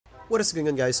What is going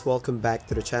on, guys? Welcome back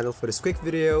to the channel for this quick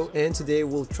video, and today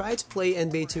we'll try to play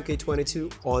NBA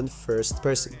 2K22 on first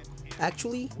person.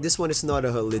 Actually, this one is not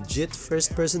a legit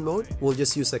first person mode. We'll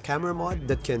just use a camera mod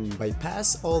that can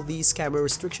bypass all these camera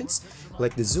restrictions,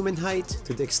 like the zoom and height,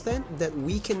 to the extent that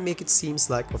we can make it seems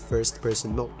like a first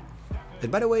person mode. And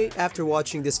by the way, after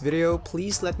watching this video,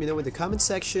 please let me know in the comment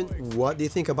section what do you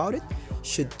think about it.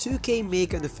 Should 2K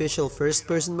make an official first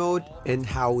person mode, and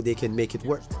how they can make it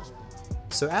work?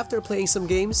 So after playing some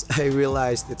games, I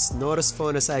realized it's not as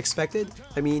fun as I expected.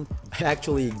 I mean, I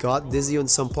actually got dizzy on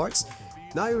some parts.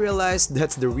 Now I realize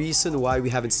that's the reason why we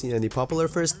haven't seen any popular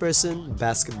first-person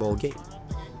basketball game.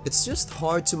 It's just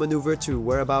hard to maneuver to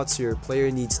whereabouts your player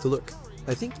needs to look.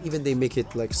 I think even they make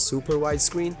it like super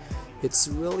widescreen. It's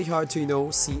really hard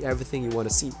to, see everything you want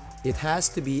to see. It has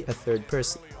to be a third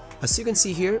person. As you can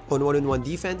see here, on one-on-one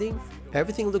defending,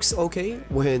 everything looks okay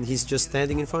when he's just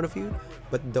standing in front of you,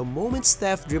 but the moment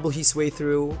Steph dribbles his way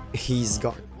through, he's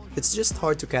gone. It's just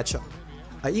hard to catch up.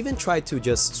 I even tried to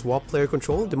just swap player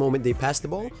control the moment they passed the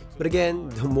ball, but again,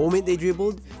 the moment they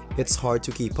dribbled, it's hard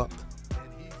to keep up.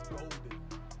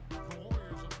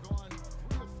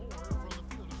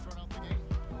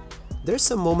 There's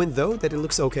some moment though that it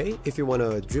looks okay if you want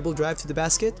a dribble drive to the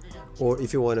basket, or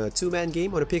if you want a two-man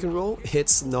game on a pick and roll,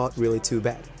 it's not really too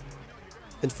bad.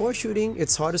 And for shooting,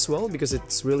 it's hard as well because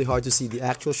it's really hard to see the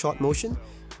actual shot motion,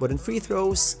 but in free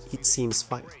throws, it seems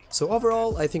fine. So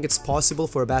overall, I think it's possible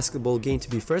for a basketball game to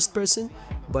be first person,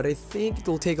 but I think it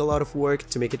will take a lot of work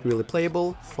to make it really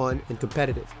playable, fun, and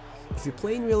competitive. If you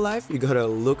play in real life, you gotta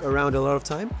look around a lot of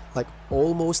time, like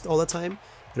almost all the time.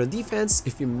 And on defense,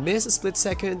 if you miss a split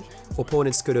second,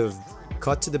 opponents could have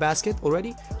cut to the basket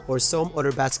already, or some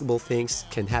other basketball things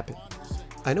can happen.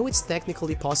 I know it's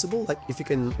technically possible, like if you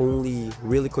can only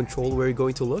really control where you're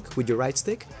going to look with your right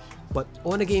stick, but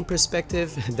on a game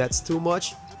perspective, that's too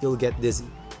much, you'll get dizzy.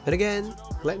 And again,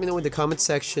 let me know in the comment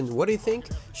section, what do you think?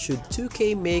 Should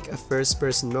 2K make a first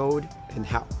person mode, and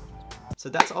how? So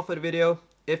that's all for the video.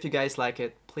 If you guys like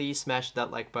it, please smash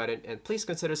that like button, and please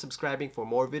consider subscribing for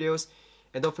more videos.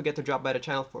 And don't forget to drop by the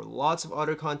channel for lots of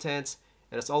other contents.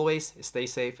 And as always, stay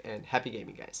safe and happy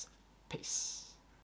gaming, guys. Peace.